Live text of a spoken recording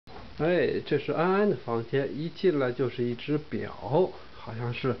哎，这是安安的房间，一进来就是一只表，好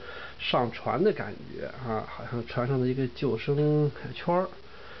像是上船的感觉啊，好像船上的一个救生圈儿。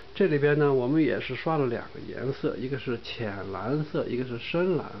这里边呢，我们也是刷了2个颜色，一个是浅蓝色，一个是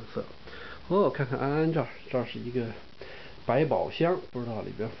深蓝色。哦，看看安安这儿，这儿是一个百宝箱，不知道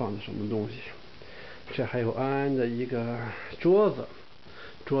里边放的什么东西。这还有安安的一个桌子，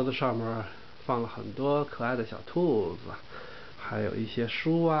桌子上面放了很多可爱的小兔子。还有一些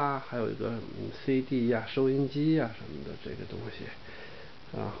书啊，还有一个CD 呀、收音机呀什么的这个东西，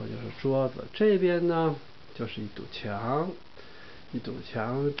然后就是桌子。这边呢就是一堵墙，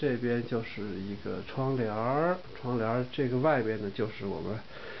这边就是一个窗帘儿，这个外边呢就是我们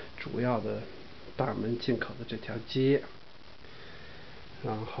主要的大门进口的这条街。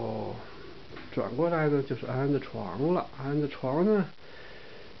然后转过来呢就是安安的床了，安安的床呢。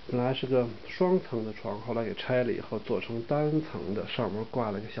本来是个双层的床，后来给拆了以后做成单层的，上面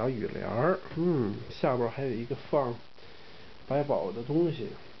挂了个小雨帘儿，下边还有一个放百宝的东西，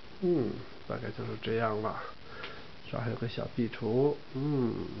大概就是这样吧。这还有个小壁橱，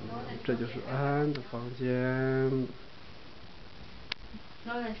这就是安安的房间。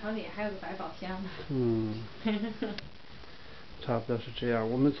然后在床底还有个百宝箱呢。差不多是这样。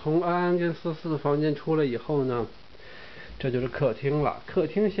我们从安安跟思思的房间出来以后呢，这就是客厅了。客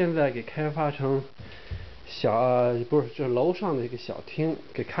厅现在给开发成不是，这楼上的一个小厅，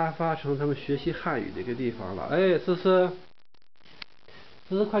给开发成他们学习汉语的一个地方了。哎，思思，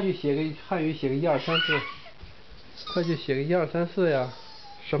快去写个汉语，写个1、2、3、4，快去写个1、2、3、4呀！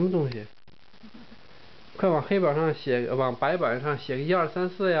什么东西？快往黑板上写，往白板上写个1、2、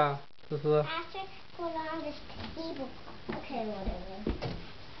3、4呀，思思。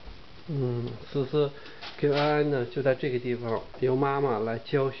思思跟安安呢就在这个地方由妈妈来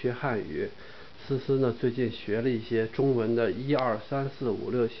教学汉语。思思呢最近学了一些中文的1、2、3、4、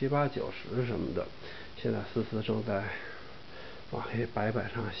5、6、7、8、9、10什么的，现在思思正在往黑白板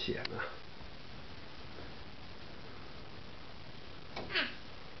上写呢。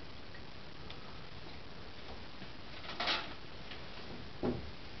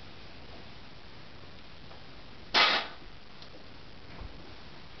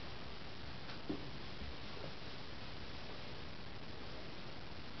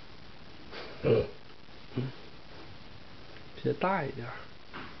写大一点。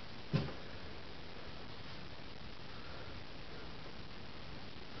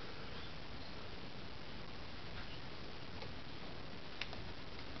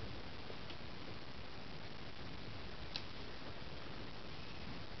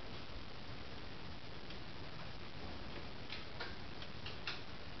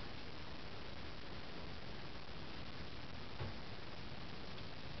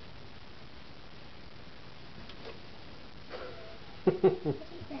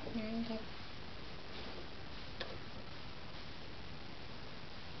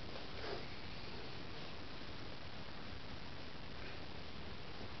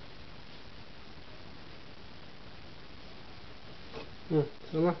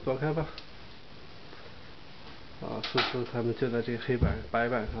行了，走开吧。思思他们就在这个白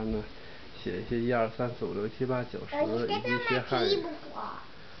板上呢，写一些1、2、3、4、5、6、7、8、9、10，以及学汉语。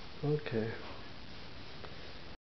OK。